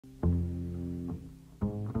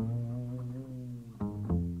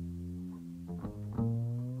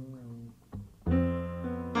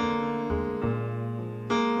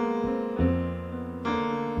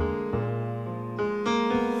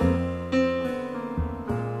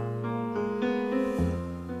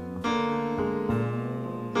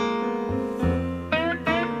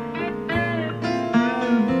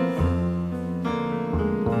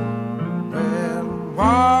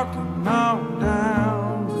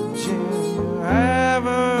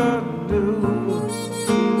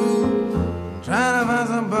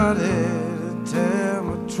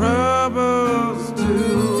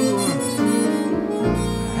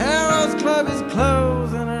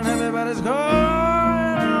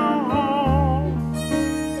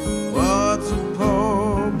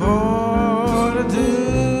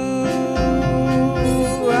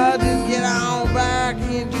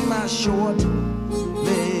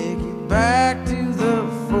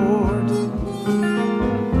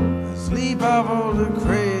all the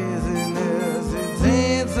craziness it's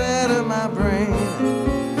inside of my brain.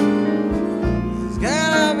 There's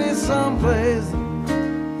gotta be someplace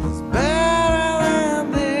that's better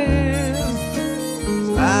than this. This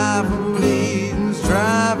life I'm leading's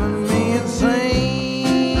driving me insane.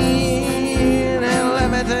 And let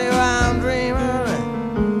me tell you why I'm dreaming.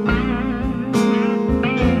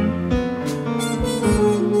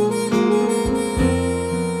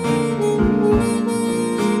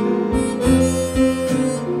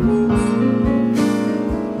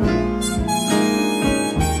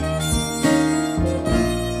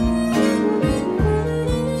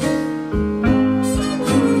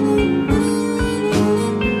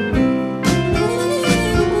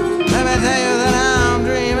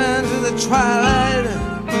 Twilight,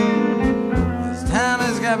 this town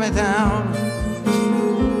has got me down.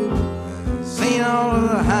 Seen all of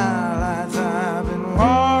the highlights, I've been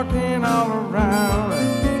walking all around.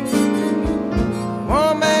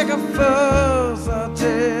 Wanna make a fuss, I'll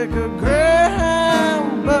take a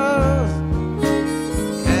Greyhound bus.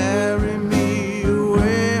 Carry me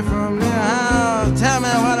away from the house. Tell me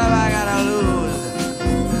what have I gotta lose,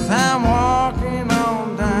 'cause I'm walking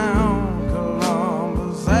on down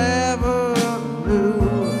Columbus Avenue.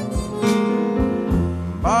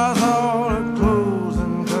 Bars all are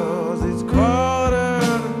closing 'cause it's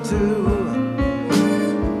 1:45.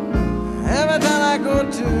 Every town I go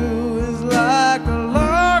to is like a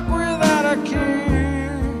lock without a key.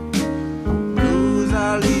 Blues I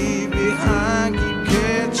leave behind keep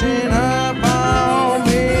catching up on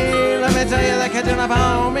me. Let me tell you, they're catching up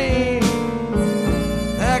on me.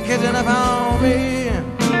 They're catching up on me.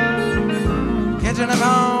 Catching up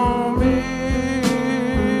on me.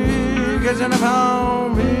 Catching up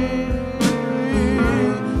on me.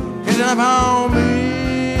 Catching up on me.